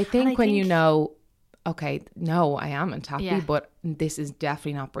 So I think okay, no, I am happy, but this is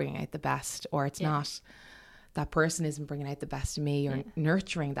definitely not bringing out the best, or it's not, that person isn't bringing out the best in me, or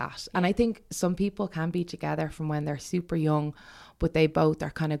nurturing that. And I think some people can be together from when they're super young, but they both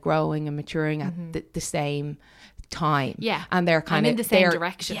are kind of growing and maturing at the same time. Yeah. And they're kind of in the same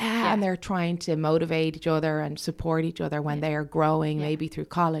direction. Yeah. And they're trying to motivate each other and support each other when they are growing, maybe through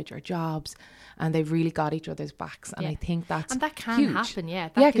college or jobs. And they've really got each other's backs. And I think that can huge. Happen,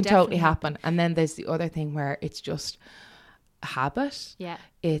 that can totally happen. And then there's the other thing where it's just a habit. Yeah.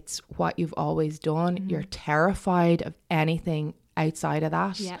 It's what you've always done. You're terrified of anything outside of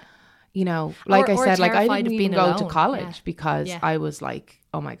that. Yeah. Like I said, like I didn't even go to college because I was like,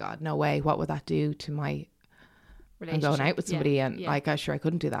 oh my God, no way. What would that do to my relationship? I'm going out with somebody and like, I'm sure I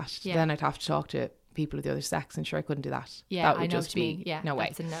couldn't do that. Yeah. Then I'd have to talk to people of the other sex, and sure I couldn't do that. Yeah, that would just be no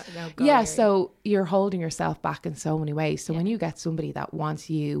way. No so you're holding yourself back in so many ways. So when you get somebody that wants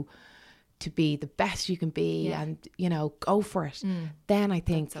you to be the best you can be and go for it, then I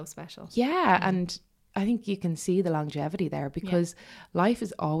think that's so special. And I think you can see the longevity there, because life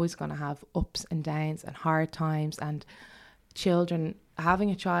is always going to have ups and downs and hard times, and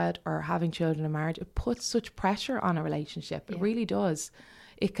having a child or having children in marriage, it puts such pressure on a relationship. It really does.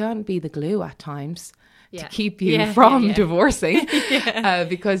 It can be the glue at times to keep you from divorcing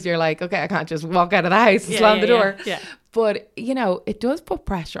because you're like, okay, I can't just walk out of the house and slam the door. Yeah. But, it does put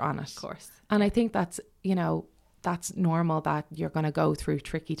pressure on it. Of course. And I think that's, that's normal, that you're going to go through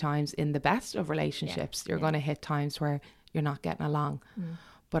tricky times in the best of relationships. You're going to hit times where you're not getting along.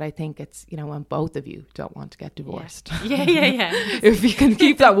 But I think it's, when both of you don't want to get divorced. Yeah. If you can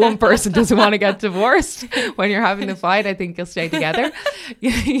keep that one person doesn't want to get divorced when you're having the fight, I think you'll stay together.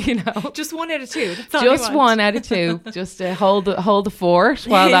 Just one out of two. Just one out of two. Just to hold the fort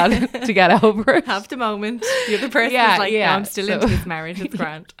while that to get over it. Have the moment. The other person is like, no, I'm still into this marriage. It's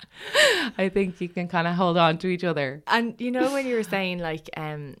grand. I think you can kind of hold on to each other. And when you were saying like,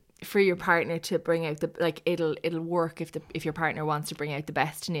 for your partner to bring out the, like, it'll work if your partner wants to bring out the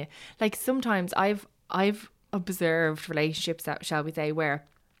best in you. Like, sometimes I've observed relationships, that shall we say, where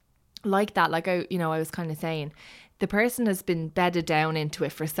like that, like I was kind of saying, the person has been bedded down into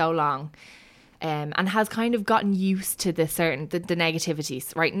it for so long, and has kind of gotten used to the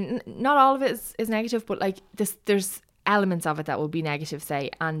negativities, right? Not all of it is negative, but like there's elements of it that will be negative, say,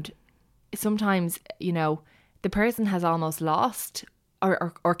 and sometimes the person has almost lost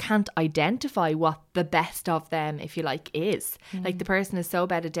or can't identify what the best of them, if you like, is. Like, the person is so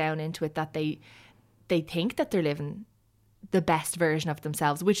bedded down into it that they think that they're living the best version of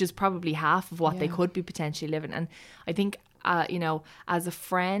themselves, which is probably half of what they could be potentially living. And I think, as a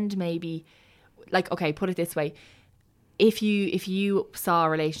friend, maybe, like, okay, put it this way. If you saw a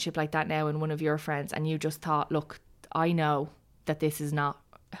relationship like that now in one of your friends, and you just thought, look, I know that this is not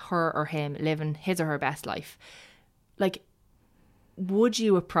her or him living his or her best life, like, would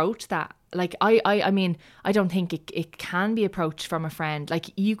you approach that? Like, I mean, I don't think it can be approached from a friend. Like,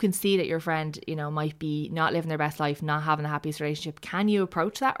 you can see that your friend, might be not living their best life, not having the happiest relationship. Can you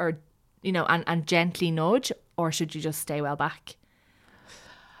approach that, or, and gently nudge, or should you just stay well back?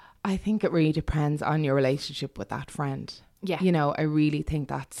 I think it really depends on your relationship with that friend. Yeah. I really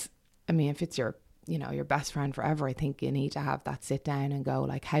think if it's your best friend forever, I think you need to have that sit down and go,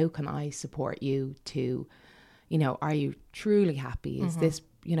 like, how can I support you to, are you truly happy? Is this,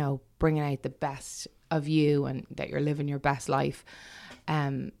 bringing out the best of you, and that you're living your best life?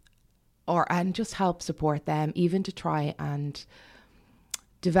 And just help support them, even to try and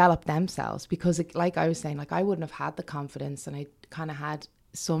develop themselves. Because like I was saying, like, I wouldn't have had the confidence, and I kind of had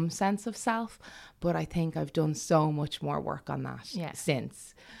some sense of self, but I think I've done so much more work on that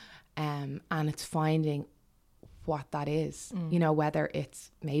since. And it's finding what that is, whether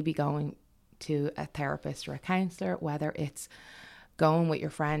it's maybe going to a therapist or a counsellor, whether it's going with your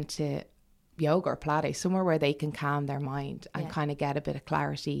friend to yoga or Pilates, somewhere where they can calm their mind and kind of get a bit of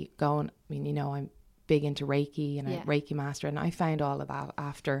clarity going. I mean, I'm big into Reiki and a Reiki master, and I found all of that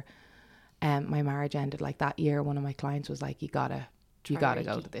after my marriage ended. Like, that year, one of my clients was like, you gotta you got to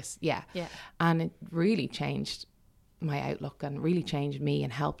go to this. Yeah. And it really changed my outlook and really changed me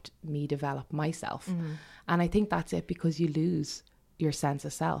and helped me develop myself. And I think that's it, because you lose your sense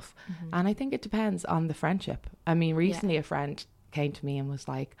of self. And I think it depends on the friendship. I mean, recently a friend came to me and was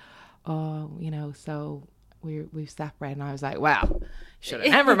like, oh, you know, so we've separated. And I was like, well, should have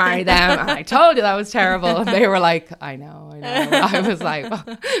never married them. And I told you that was terrible. And they were like, I know. I was like,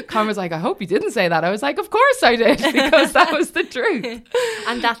 well, Con was like, I hope you didn't say that. I was like, of course I did, because that was the truth.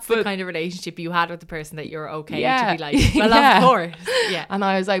 And that's the kind of relationship you had with the person, that you're okay to be like, well, of course. Yeah. And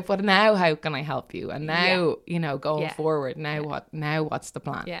I was like, but now how can I help you? And now, you know, going forward, what's the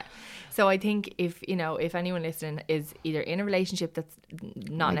plan? Yeah. So I think if anyone listening is either in a relationship that's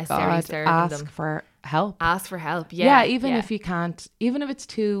not necessarily serving ask them, for help. Ask for help. Yeah. Even if you can't, even if it's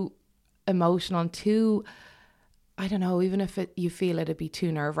too emotional and too, I don't know, even if you feel it'd be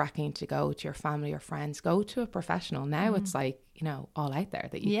too nerve-wracking to go to your family or friends, go to a professional. Now it's like, you know, all out there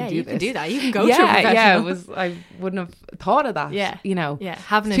that you can do you this. can do that. You can go to a professional. I wouldn't have thought of that. Yeah. You know,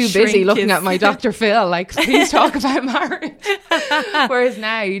 having too busy looking at my Dr. Phil, like, please talk about marriage. Whereas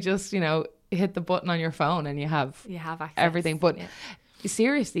now you just, you know, hit the button on your phone and you have access. Everything. But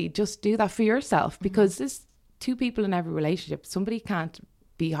seriously, just do that for yourself, because there's two people in every relationship. Somebody can't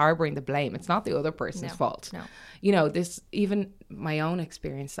be harboring the blame. It's not the other person's fault. No. You know, this, even my own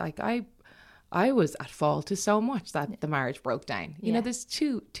experience, like I was at fault to so much that the marriage broke down. You know, there's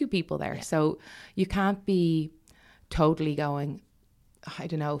two people there. So you can't be totally going, I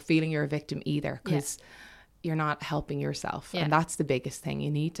don't know, feeling you're a victim either, because you're not helping yourself. And that's the biggest thing.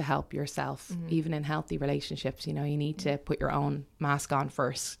 You need to help yourself, even in healthy relationships. You know, you need to put your own mask on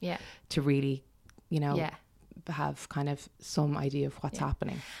first to really, you know, have kind of some idea of what's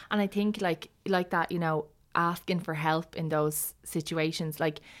happening. And I think like that, you know, asking for help in those situations,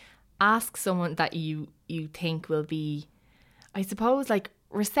 like, ask someone that you think will be, I suppose, like,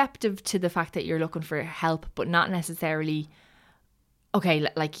 receptive to the fact that you're looking for help, but not necessarily, okay,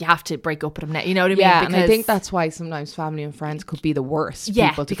 like, you have to break up with them now. You know what I mean? Yeah, and I think that's why sometimes family and friends could be the worst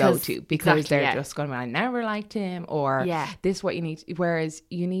people to go to, because they're just going, I never liked him, or this is what you need. Whereas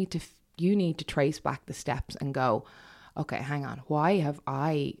you need to trace back the steps and go, okay, hang on, why have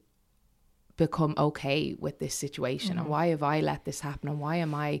I become okay with this situation, and why have I let this happen, and why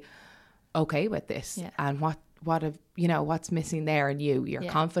am I okay with this, and what have, you know, what's missing there in your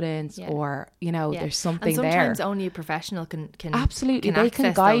confidence, or, you know, there's something and there. Sometimes only a professional can absolutely, they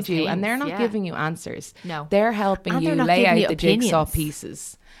can guide you, and they're not giving you answers. No, they're helping and you they're lay out the opinions. jigsaw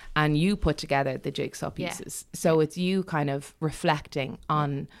pieces, and you put together the jigsaw pieces. So it's you kind of reflecting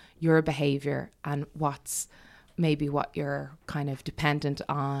on your behavior and what's maybe what you're kind of dependent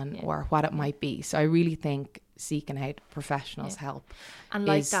on, or what it might be. So I really think seeking out professionals' help, and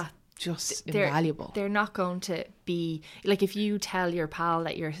like that, just invaluable. They're not going to be like, if you tell your pal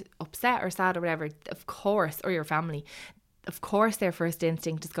that you're upset or sad or whatever, of course, or your family, of course their first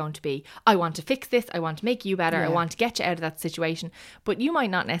instinct is going to be, I want to fix this, I want to make you better, I want to get you out of that situation. But you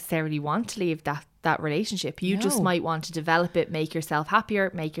might not necessarily want to leave that relationship. You just might want to develop it, make yourself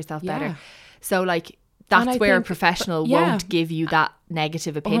happier, make yourself better. So like, that's where a professional won't give you that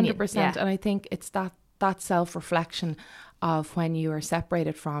negative opinion. 100%. And I think it's that self-reflection of when you are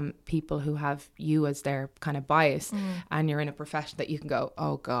separated from people who have you as their kind of bias, and you're in a profession that you can go,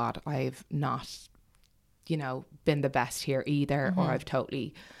 oh God, I've not, you know, been the best here either, or I've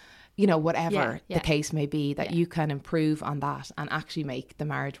totally, you know, whatever the case may be, that you can improve on that and actually make the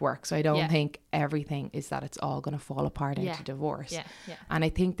marriage work. So I don't think everything is that it's all going to fall apart into divorce. And I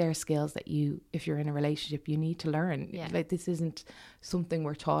think there are skills that if you're in a relationship, you need to learn. Like, this isn't something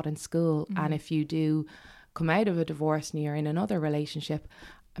we're taught in school. And if you do come out of a divorce and you're in another relationship,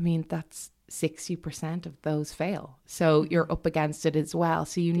 I mean, that's 60% of those fail. So you're up against it as well.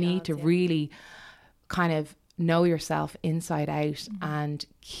 So you need to really kind of know yourself inside out and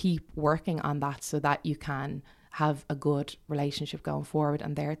keep working on that, so that you can have a good relationship going forward.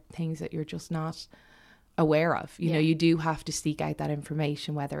 And there are things that you're just not aware of. You know, you do have to seek out that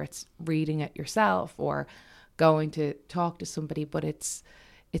information, whether it's reading it yourself or going to talk to somebody, but it's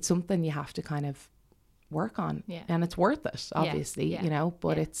something you have to kind of work on, and it's worth it, obviously, you know,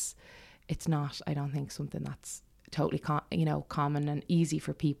 but it's not, I don't think, something that's totally common and easy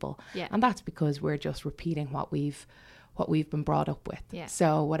for people, and that's because we're just repeating what we've been brought up with.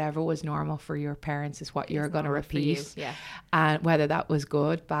 So whatever was normal for your parents is what you're going to repeat, and whether that was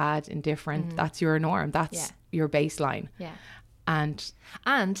good, bad, indifferent, that's your norm, that's your baseline. And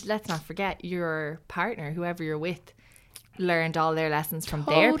let's not forget, your partner, whoever you're with, learned all their lessons from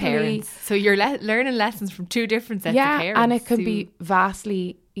their parents. So you're learning lessons from two different sets of parents. And it can be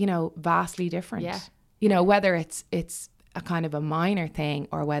vastly different. You know, whether it's a kind of a minor thing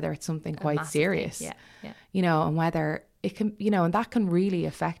or whether it's something quite serious. Yeah, yeah. You know, and whether it can, you know, and that can really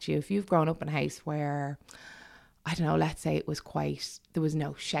affect you. If you've grown up in a house where, I don't know, let's say there was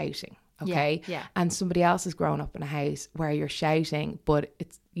no shouting, okay? Yeah. And somebody else has grown up in a house where you're shouting, but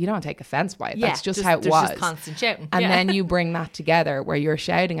you don't take offense by it. Yeah, that's just how it there's was. just constant shouting. And yeah. then you bring that together where you're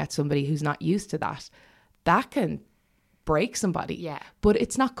shouting at somebody who's not used to that. That can break somebody. Yeah. But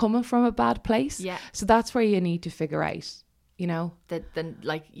it's not coming from a bad place. Yeah. So that's where you need to figure out, you know, Then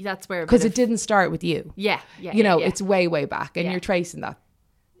like that's where because it didn't start with you. Yeah. You know, it's way back, and Yeah. you're tracing that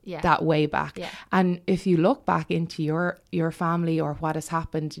yeah. that way back. Yeah. And if you look back into your family or what has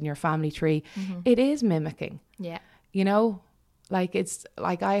happened in your family tree, it is mimicking. Yeah. You know, like it's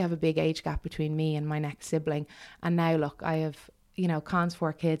like I have a big age gap between me and my next sibling, and now look, I have, you know, Con's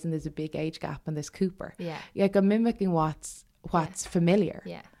 4 kids, and there's a big age gap, and there's Cooper. Yeah. Like I'm mimicking what's familiar.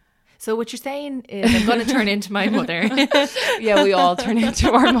 Yeah. So what you're saying is I'm going to turn into my mother. Yeah, we all turn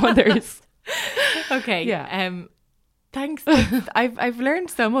into our mothers. Okay. Yeah. Thanks. I've learned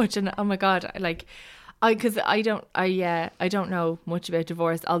so much, and oh my God, like, because I don't know much about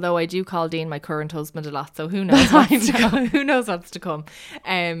divorce, although I do call Dean my current husband a lot, so who knows what's to come. Who knows what's to come.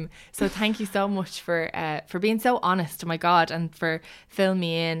 So thank you so much for being so honest, oh my God, and for filling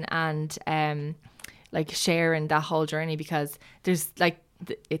me in and like sharing that whole journey, because there's like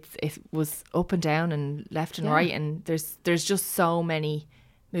it was up and down and left and right, and there's just so many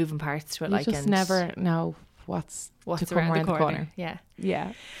moving parts to it. You like, just and never know what's to come around the corner.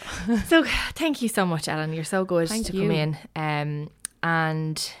 Yeah. So thank you so much, Ellen. You're so good to come in.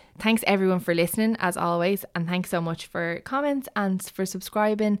 And thanks everyone for listening as always, and thanks so much for comments and for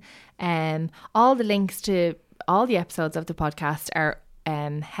subscribing. All the links to all the episodes of the podcast are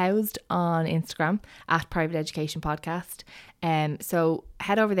housed on Instagram at Private Education Podcast. So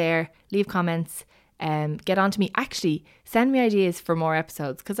head over there, leave comments. Get on to me. Actually, send me ideas for more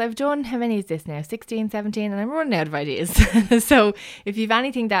episodes, because I've done, how many is this now? 16, 17, and I'm running out of ideas. So if you've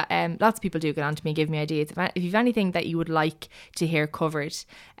anything that, lots of people do get on to me, give me ideas. If you've anything that you would like to hear covered,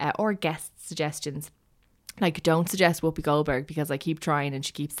 or guest suggestions, like don't suggest Whoopi Goldberg, because I keep trying and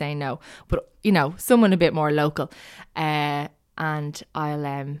she keeps saying no, but you know, someone a bit more local, and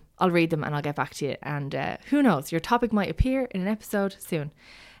I'll read them and I'll get back to you, and who knows, your topic might appear in an episode soon.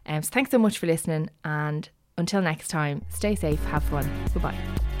 So thanks so much for listening, and until next time, stay safe, have fun, goodbye.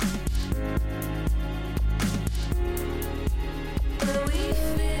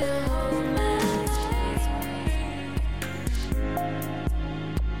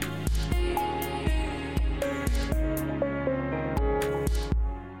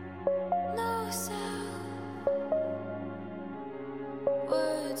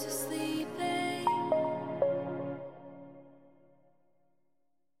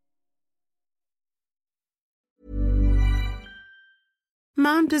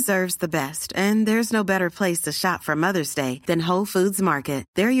 Mom deserves the best, and there's no better place to shop for Mother's Day than Whole Foods Market.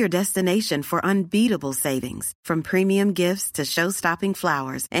 They're your destination for unbeatable savings, from premium gifts to show-stopping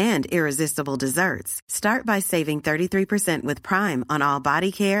flowers and irresistible desserts. Start by saving 33% with Prime on all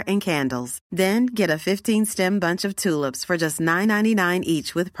body care and candles. Then get a 15-stem bunch of tulips for just $9.99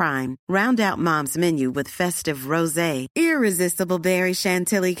 each with Prime. Round out Mom's menu with festive rosé, irresistible berry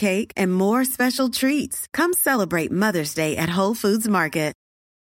chantilly cake, and more special treats. Come celebrate Mother's Day at Whole Foods Market.